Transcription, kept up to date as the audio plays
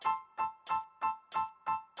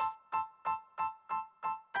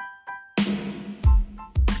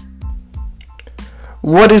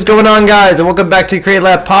What is going on, guys, and welcome back to the Create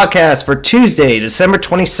Lab podcast for Tuesday, December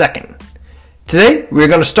 22nd. Today, we're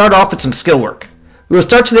going to start off with some skill work. We will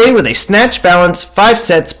start today with a snatch balance 5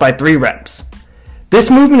 sets by 3 reps. This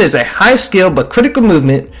movement is a high skill but critical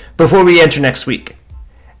movement before we enter next week.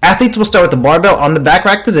 Athletes will start with the barbell on the back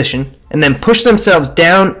rack position and then push themselves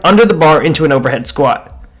down under the bar into an overhead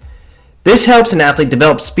squat. This helps an athlete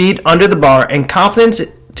develop speed under the bar and confidence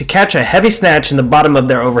to catch a heavy snatch in the bottom of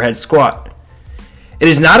their overhead squat. It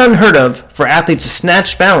is not unheard of for athletes to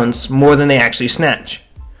snatch balance more than they actually snatch.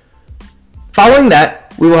 Following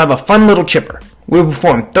that, we will have a fun little chipper. We will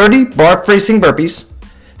perform 30 bar-facing burpees,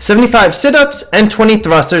 75 sit-ups, and 20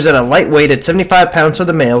 thrusters at a light weight at 75 pounds for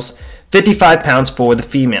the males, 55 pounds for the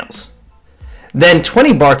females. Then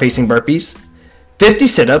 20 bar-facing burpees, 50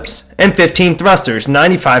 sit-ups, and 15 thrusters,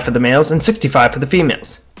 95 for the males and 65 for the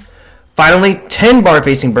females. Finally, 10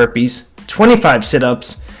 bar-facing burpees, 25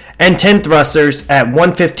 sit-ups, and 10 thrusters at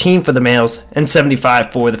 115 for the males and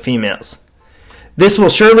 75 for the females. This will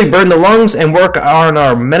surely burn the lungs and work on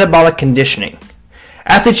our metabolic conditioning.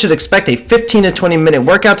 Athletes should expect a 15 to 20 minute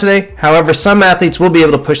workout today. However, some athletes will be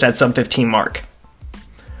able to push that sub 15 mark.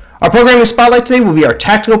 Our programming spotlight today will be our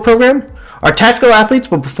tactical program. Our tactical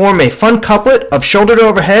athletes will perform a fun couplet of shoulder to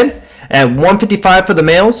overhead at 155 for the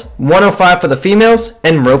males, 105 for the females,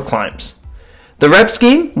 and rope climbs. The rep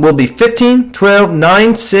scheme will be 15, 12,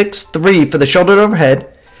 9, 6, 3 for the shoulder to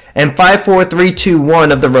overhead, and 5, 4, 3, 2,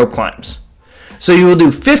 1 of the rope climbs. So you will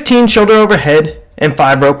do 15 shoulder overhead and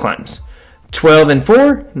 5 rope climbs, 12 and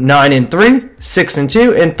 4, 9 and 3, 6 and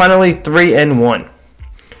 2, and finally 3 and 1.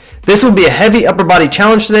 This will be a heavy upper body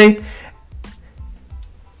challenge today.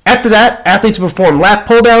 After that, athletes will perform lat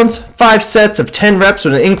pull downs, 5 sets of 10 reps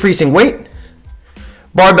with an increasing weight,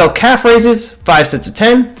 barbell calf raises, 5 sets of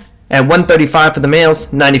 10, at 135 for the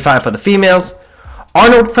males, 95 for the females.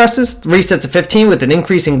 Arnold presses, 3 sets of 15 with an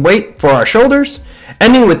increasing weight for our shoulders,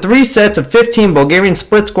 ending with 3 sets of 15 Bulgarian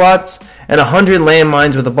split squats and 100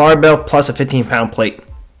 landmines with a barbell plus a 15-pound plate.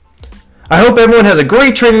 I hope everyone has a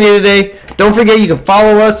great training day today. Don't forget you can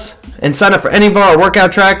follow us and sign up for any of our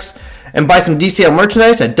workout tracks and buy some DCL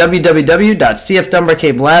merchandise at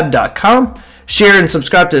www.cfdunbarcavelab.com. Share and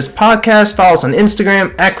subscribe to this podcast. Follow us on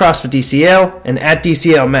Instagram at CrossFitDCL and at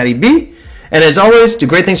DCL Matty B. And as always, do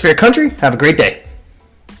great things for your country. Have a great day.